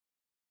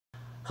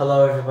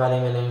Hello everybody,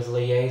 my name is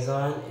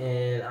Liaison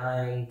and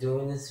I'm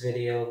doing this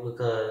video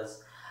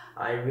because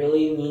I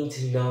really need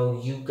to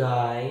know you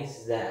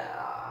guys that,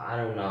 I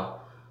don't know,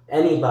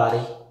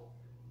 anybody,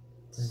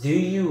 do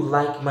you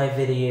like my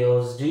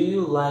videos, do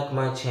you like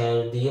my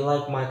channel, do you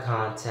like my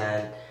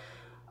content?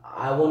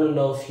 I want to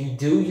know if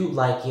you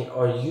like it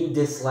or you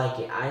dislike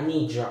it. I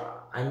need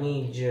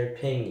your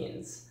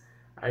opinions.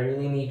 I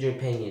really need your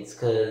opinions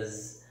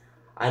because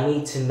I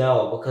need to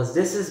know because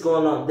this has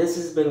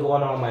been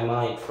going on in my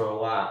mind for a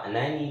while and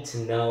I need to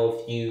know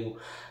if you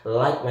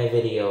like my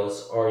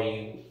videos or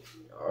you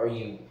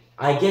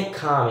I get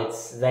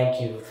comments.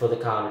 Thank you for the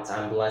comments.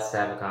 I'm blessed to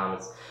have the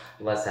comments.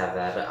 Blessed to have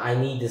that. But I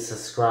need the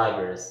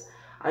subscribers.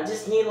 I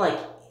just need like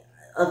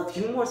a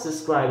few more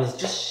subscribers.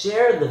 Just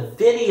share the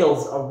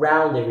videos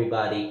around,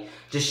 everybody.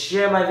 Just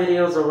share my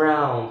videos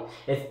around.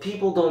 If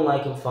people don't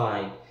like them,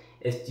 fine.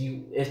 If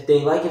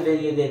they like a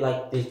video, they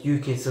like that, you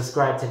can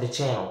subscribe to the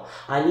channel.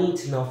 I need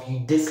to know if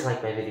you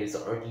dislike my videos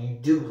or you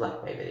do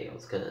like my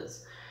videos,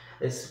 because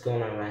it's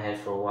going on in my head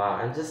for a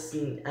while. I just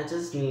need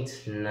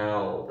to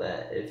know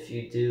that if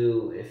you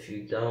do, if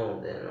you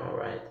don't, then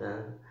alright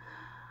then.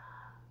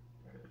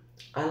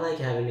 I like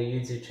having a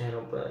YouTube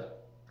channel,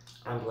 but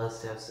I'm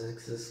blessed to have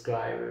 6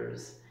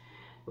 subscribers.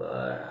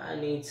 But I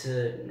need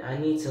to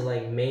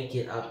like make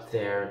it up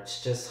there.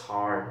 It's just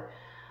hard.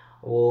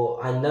 Well,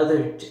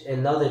 another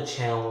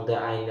channel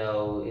that I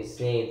know, his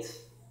name's,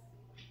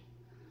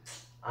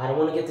 I don't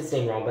want to get this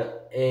name wrong,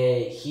 but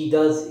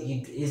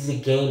he's a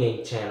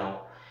gaming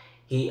channel.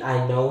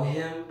 I know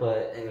him,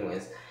 but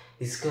anyways,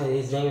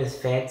 his name is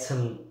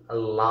Phantom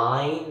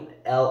Line,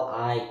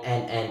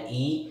 Linne.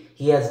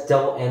 He has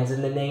double N's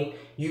in the name.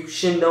 You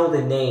should know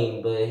the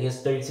name, but he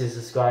has 32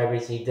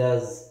 subscribers. He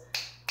does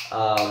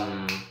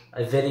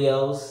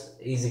videos.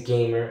 He's a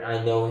gamer.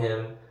 I know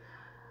him.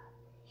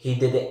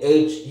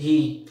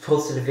 He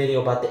posted a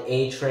video about the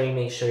A train.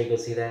 Make sure you go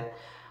see that.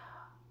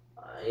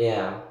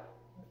 Yeah.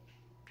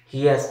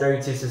 He has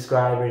 32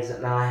 subscribers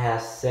and I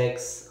have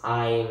 6.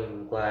 I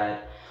am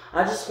glad.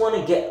 I just want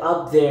to get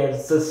up there,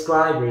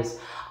 subscribers.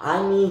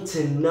 I need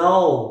to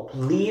know.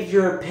 Leave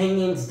your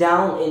opinions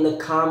down in the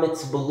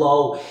comments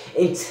below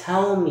and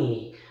tell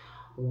me,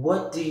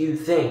 what do you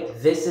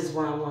think? This is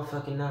what I want to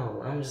fucking know.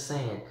 I'm just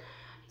saying.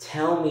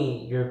 Tell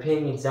me your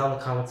opinions down in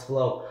the comments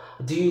below.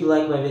 Do you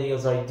like my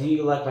videos, or do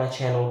you like my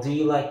channel? Do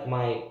you like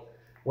my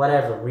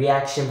whatever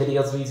reaction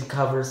videos, music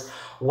covers,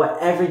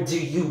 whatever do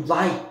you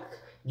like?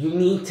 You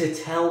need to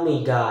tell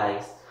me,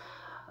 guys.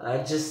 I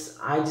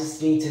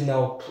just need to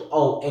know.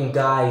 Oh, and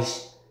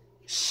guys,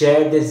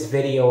 share this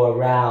video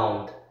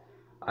around.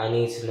 I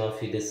need to know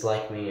if you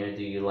dislike me or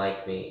do you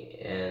like me,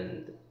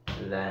 and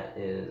that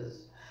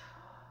is.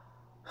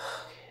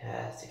 Okay,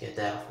 I have to get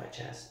that off my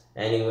chest.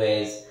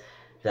 Anyways,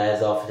 that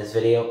is all for this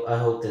video. I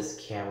hope this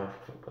camera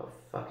will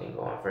fucking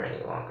go on for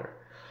any longer.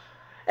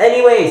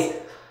 Anyways,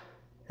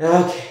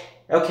 okay.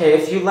 Okay,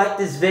 if you like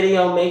this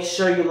video, make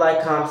sure you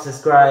like, comment,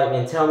 subscribe,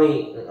 and tell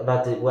me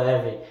about the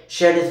whatever.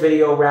 Share this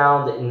video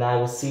around, and I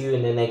will see you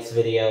in the next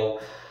video.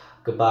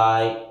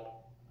 Goodbye,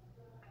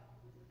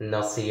 and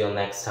I'll see you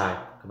next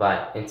time.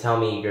 Goodbye, and tell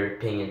me your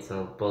opinions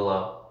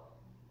below.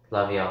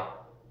 Love y'all.